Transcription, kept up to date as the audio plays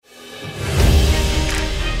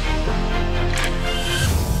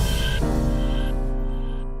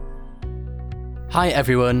Hi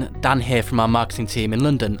everyone, Dan here from our marketing team in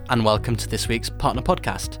London, and welcome to this week's Partner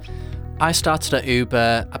Podcast. I started at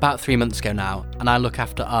Uber about 3 months ago now, and I look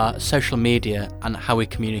after our social media and how we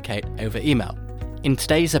communicate over email. In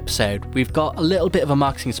today's episode, we've got a little bit of a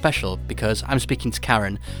marketing special because I'm speaking to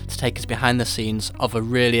Karen to take us behind the scenes of a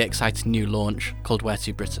really exciting new launch called Where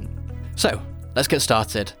to Britain. So, let's get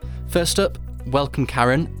started. First up, welcome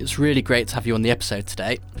Karen. It's really great to have you on the episode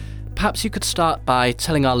today. Perhaps you could start by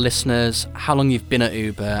telling our listeners how long you've been at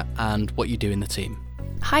Uber and what you do in the team.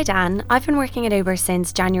 Hi Dan, I've been working at Uber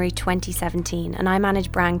since January 2017 and I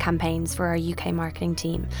manage brand campaigns for our UK marketing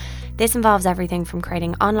team. This involves everything from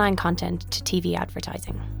creating online content to TV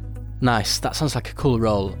advertising. Nice, that sounds like a cool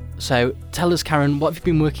role. So tell us Karen, what have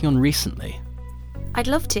you been working on recently? I'd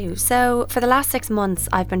love to. So for the last 6 months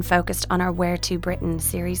I've been focused on our Where to Britain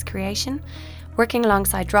series creation, working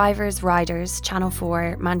alongside drivers, riders, Channel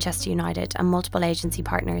 4, Manchester United and multiple agency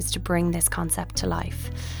partners to bring this concept to life.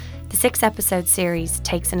 The 6-episode series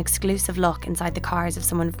takes an exclusive look inside the cars of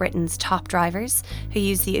some of Britain's top drivers who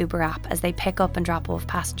use the Uber app as they pick up and drop off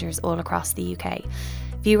passengers all across the UK.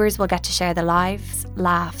 Viewers will get to share the lives,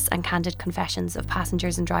 laughs and candid confessions of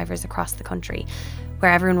passengers and drivers across the country,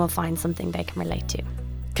 where everyone will find something they can relate to.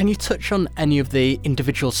 Can you touch on any of the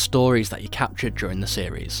individual stories that you captured during the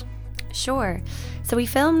series? Sure. So we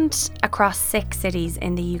filmed across 6 cities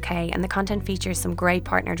in the UK and the content features some great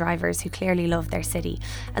partner drivers who clearly love their city,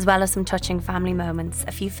 as well as some touching family moments,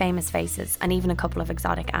 a few famous faces and even a couple of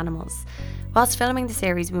exotic animals. Whilst filming the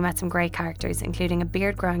series we met some great characters including a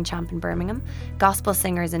beard-growing champ in Birmingham, gospel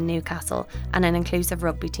singers in Newcastle and an inclusive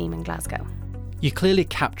rugby team in Glasgow. You clearly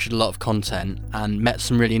captured a lot of content and met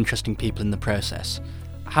some really interesting people in the process.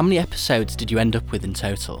 How many episodes did you end up with in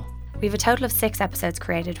total? We have a total of 6 episodes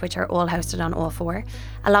created, which are all hosted on All 4.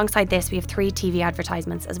 Alongside this, we have 3 TV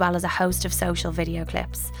advertisements, as well as a host of social video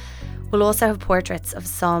clips. We'll also have portraits of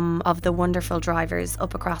some of the wonderful drivers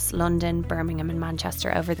up across London, Birmingham and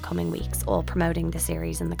Manchester over the coming weeks, all promoting the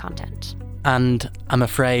series and the content. And I'm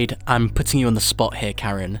afraid I'm putting you on the spot here,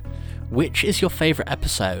 Karen. Which is your favourite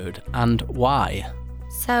episode and why?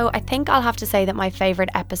 So I think I'll have to say that my favourite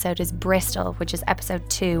episode is Bristol, which is episode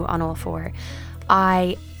 2 on All 4.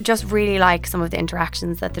 I just really like some of the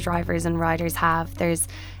interactions that the drivers and riders have. There's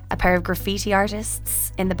a pair of graffiti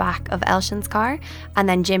artists in the back of Elshin's car, and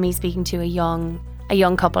then Jimmy speaking to a young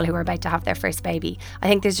couple who are about to have their first baby. I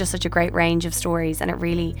think there's just such a great range of stories, and there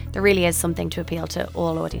really is something to appeal to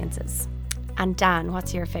all audiences. And Dan,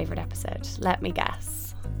 what's your favourite episode? Let me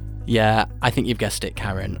guess. Yeah, I think you've guessed it,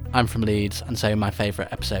 Karen. I'm from Leeds, and so my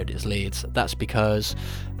favourite episode is Leeds. That's because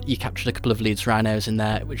you captured a couple of Leeds rhinos in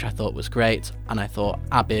there, which I thought was great, and I thought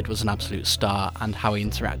Abid was an absolute star, and how he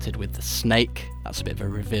interacted with the snake, that's a bit of a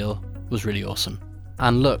reveal, was really awesome.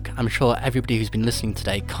 And look, I'm sure everybody who's been listening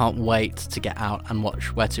today can't wait to get out and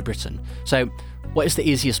watch Where to Britain. So, what is the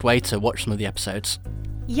easiest way to watch some of the episodes?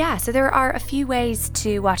 Yeah, so there are a few ways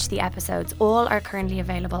to watch the episodes. All are currently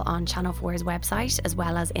available on Channel 4's website, as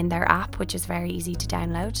well as in their app, which is very easy to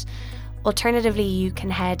download. Alternatively, you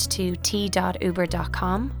can head to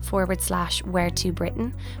t.uber.com/Where to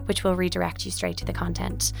Britain, which will redirect you straight to the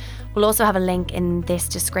content. We'll also have a link in this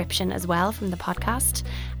description as well from the podcast.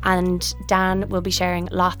 And Dan will be sharing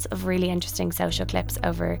lots of really interesting social clips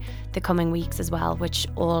over the coming weeks as well, which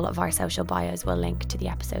all of our social bios will link to the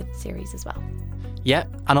episode series as well. Yeah,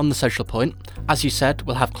 and on the social point, as you said,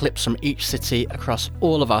 we'll have clips from each city across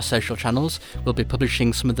all of our social channels. We'll be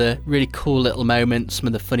publishing some of the really cool little moments, some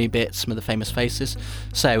of the funny bits, some of the famous faces.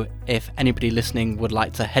 So if anybody listening would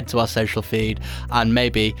like to head to our social feed and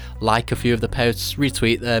maybe like a few of the posts,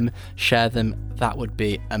 retweet them, share them, that would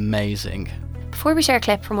be amazing. Before we share a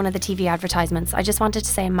clip from one of the TV advertisements, I just wanted to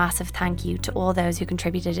say a massive thank you to all those who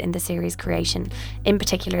contributed in the series creation, in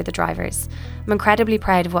particular the drivers. I'm incredibly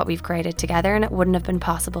proud of what we've created together and it wouldn't have been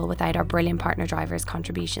possible without our brilliant partner drivers'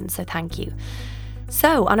 contributions, so thank you.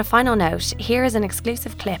 So, on a final note, here is an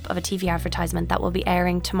exclusive clip of a TV advertisement that will be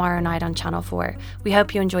airing tomorrow night on Channel 4. We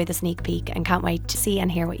hope you enjoy the sneak peek and can't wait to see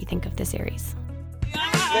and hear what you think of the series.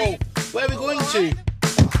 Whoa, where are we going to?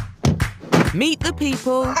 Meet the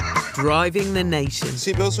people driving the nation.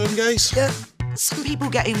 Seatbelts on, guys? Yeah. Some people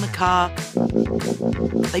get in the car.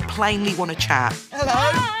 They plainly want to chat. Hello.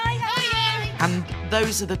 Hi. And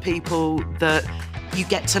those are the people that you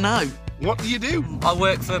get to know. What do you do? I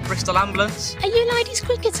work for Bristol Ambulance. Are you ladies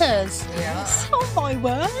cricketers? Yes. Oh my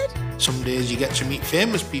word. Some days you get to meet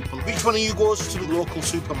famous people. Which one of you goes to the local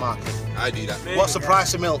supermarket? I do that. What's the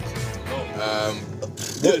price of milk?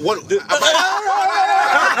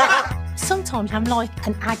 Sometimes I'm like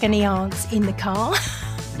an agony aunt in the car.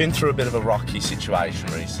 been through a bit of a rocky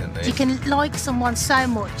situation recently. You can like someone so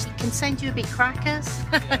much, it can send you a bit crackers.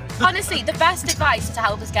 Honestly, the best advice to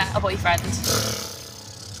help us get a boyfriend.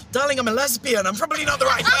 Darling, I'm a lesbian. I'm probably not the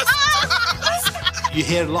right person. You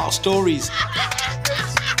hear a lot of stories,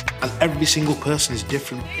 and every single person is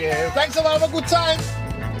different. Yeah, thanks a lot. Have a good time.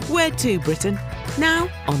 Where to, Britain? Now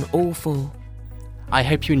on All 4. I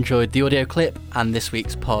hope you enjoyed the audio clip and this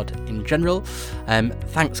week's pod in general.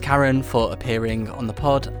 Thanks, Karen, for appearing on the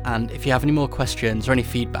pod. And if you have any more questions or any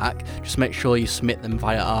feedback, just make sure you submit them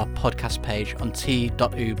via our podcast page on t.uber.com/UK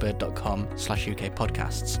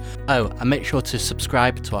podcasts. Oh, and make sure to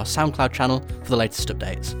subscribe to our SoundCloud channel for the latest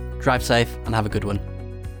updates. Drive safe and have a good one.